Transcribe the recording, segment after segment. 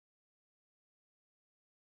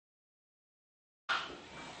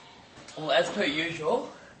Well, as per usual,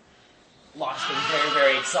 life's been very,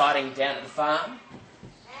 very exciting down at the farm.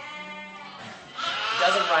 It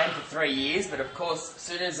doesn't rain for 3 years, but of course, as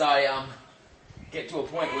soon as I get to a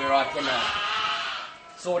point where I can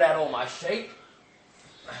sort out all my sheep,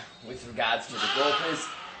 with regards to the Dorpers,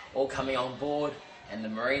 all coming on board, and the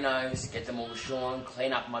Merinos, get them all shorn,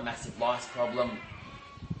 clean up my massive lice problem,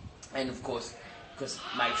 and of course,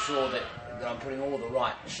 make sure that I'm putting all the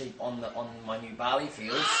right sheep on my new barley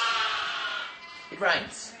fields. It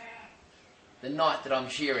rains the night that I'm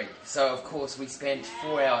shearing, so of course we spent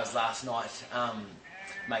 4 hours last night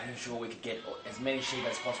making sure we could get as many sheep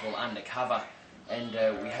as possible under cover, and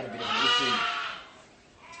we had a bit of an issue.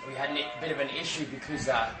 We had a bit of an issue because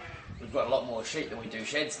we've got a lot more sheep than we do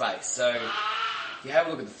shed space. So if you have a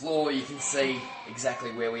look at the floor, you can see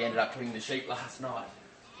exactly where we ended up putting the sheep last night.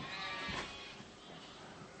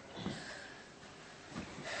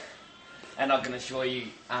 And I can assure you,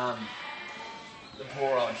 the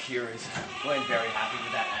poor old shearers weren't very happy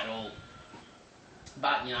with that at all.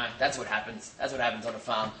 But, you know, that's what happens. That's what happens on a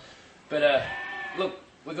farm. But, look,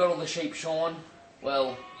 we got all the sheep shorn.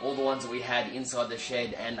 Well, all the ones that we had inside the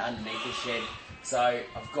shed and underneath the shed. So,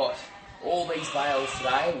 I've got all these bales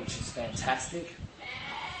today, which is fantastic.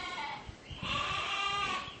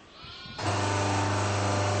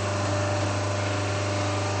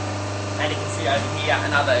 And you can see over here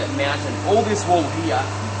another mountain. All this wool here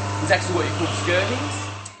is actually what you call skirtings.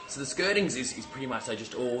 So the skirtings is pretty much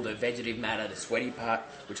just all the vegetative matter, the sweaty part,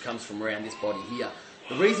 which comes from around this body here.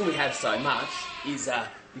 The reason we have so much is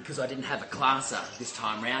because I didn't have a classer this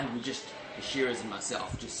time round. The shearers and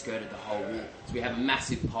myself, just skirted the whole wool. So we have a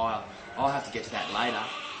massive pile. I'll have to get to that later.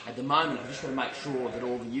 At the moment, I've just got to make sure that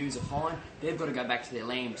all the ewes are fine. They've got to go back to their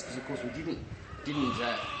lambs, because of course we didn't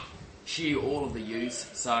shear all of the ewes,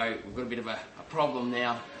 so we've got a bit of a problem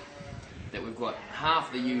now that we've got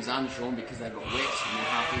half the ewes unshorn because they got wet, and then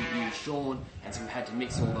half the ewes shorn, and so we've had to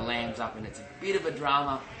mix all the lambs up, and it's a bit of a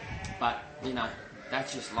drama, but you know,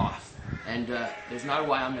 that's just life. And there's no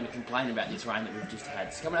way I'm going to complain about this rain that we've just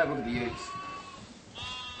had. So come and have a look at the ewes.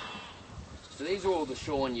 So these are all the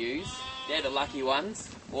shorn ewes. They're the lucky ones,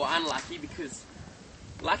 or unlucky because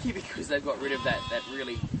they've got rid of that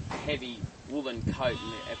really heavy woolen coat,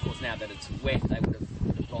 and of course now that it's wet they would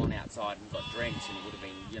have gone outside and got drenched, and it would have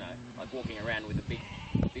been, you know, like walking around with a big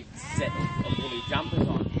set of woolly jumpers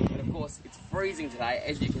on. But of course it's freezing today,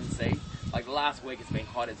 as you can see. Like last week it's been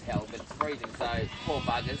hot as hell, but it's freezing, so poor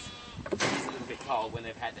buggers, it's a little bit cold when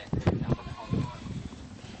they've had that jumper the whole night.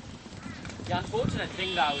 The unfortunate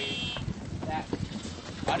thing though is that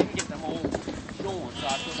I didn't get them all shorn, so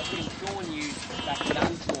I thought I put in shorn ewes back with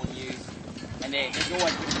unshorn ewes, and there's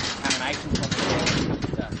always a bit of contamination from when it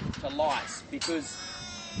comes to lice, because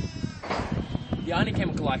the only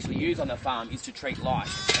chemical I actually use on the farm is to treat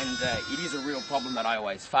lice, and it is a real problem that I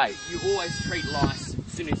always face. You always treat lice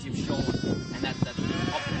as soon as you've shorn, and that's the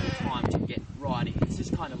optimal time to get right in. It's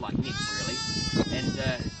just kind of like nicks, really. And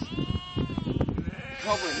the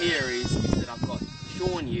problem here is that I've got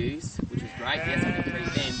shorn ewes, which is great. Yes, I can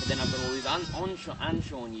treat them, but then I've got all these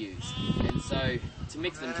unshorn ewes, and so to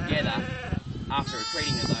mix them together after a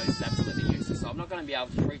treating of those is absolutely useless. So I'm not going to be able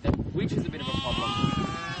to treat them, which is a bit of a problem,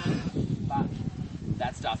 but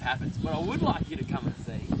that stuff happens. But I would like you to come and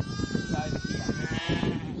see. So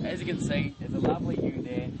here, as you can see, there's a lovely ewe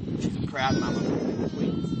there. She's a proud mum of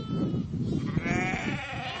twins.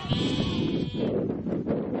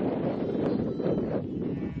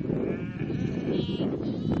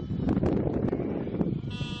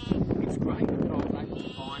 It's great that I was able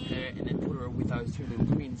to find her and then put her with those two little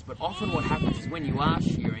twins. But often what happens is when you are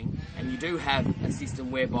shearing, and you do have a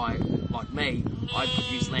system whereby, like me, I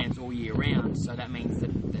produce lambs all year round, so that means that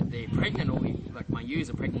they're pregnant all year, like my ewes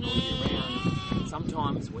are pregnant all year round.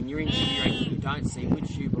 Sometimes when you're in shearing, you don't see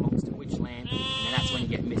which ewe belongs to which lamb, and then that's when you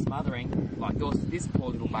get mismothering, like this poor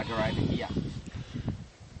little bugger over here.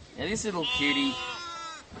 Now this little cutie,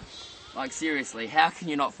 like seriously, how can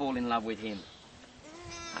you not fall in love with him?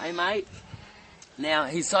 Hey mate? Now,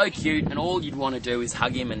 he's so cute, and all you'd want to do is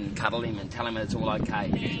hug him and cuddle him and tell him it's all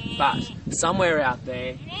okay. But somewhere out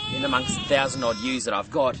there, in amongst 1,000 odd ewes that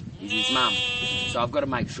I've got, is his mum. So I've got to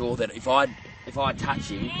make sure that if I touch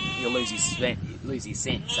him, he'll lose his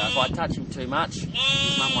scent. So if I touch him too much,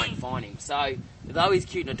 his mum won't find him. So, though he's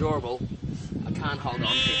cute and adorable, I can't hold on to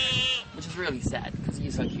him, which is really sad, because he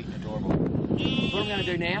is so cute and adorable. What I'm going to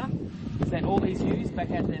do now is send all these ewes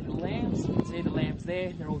back out to their little lambs. You can see the lambs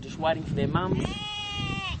there, they're all just waiting for their mums.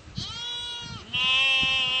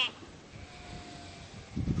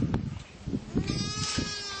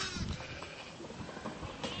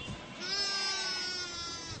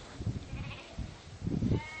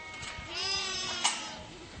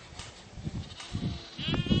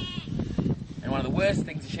 worst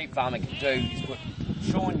things a sheep farmer can do is put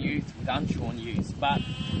shorn youth with unshorn ewes, but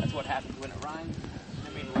that's what happens when it rains in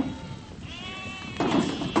the middle of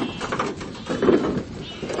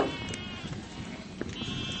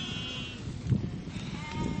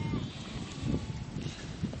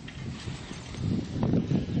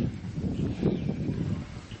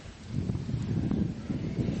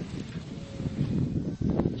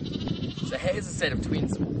So here's a set of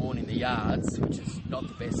twins that were born in the yards, which is not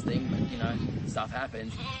the best thing, but you know, stuff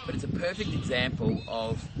happens. But it's a perfect example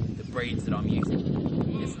of the breeds that I'm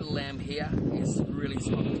using. This little lamb here is really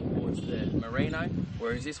swung towards the merino,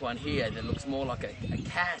 whereas this one here that looks more like a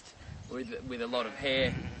cat with a lot of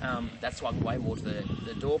hair, that swung way more to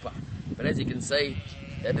the dorper. But as you can see,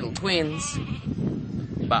 they're little twins,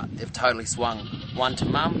 but they've totally swung. One to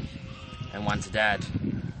mum and one to dad.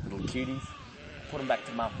 Little cuties. Put them back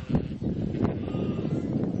to mum.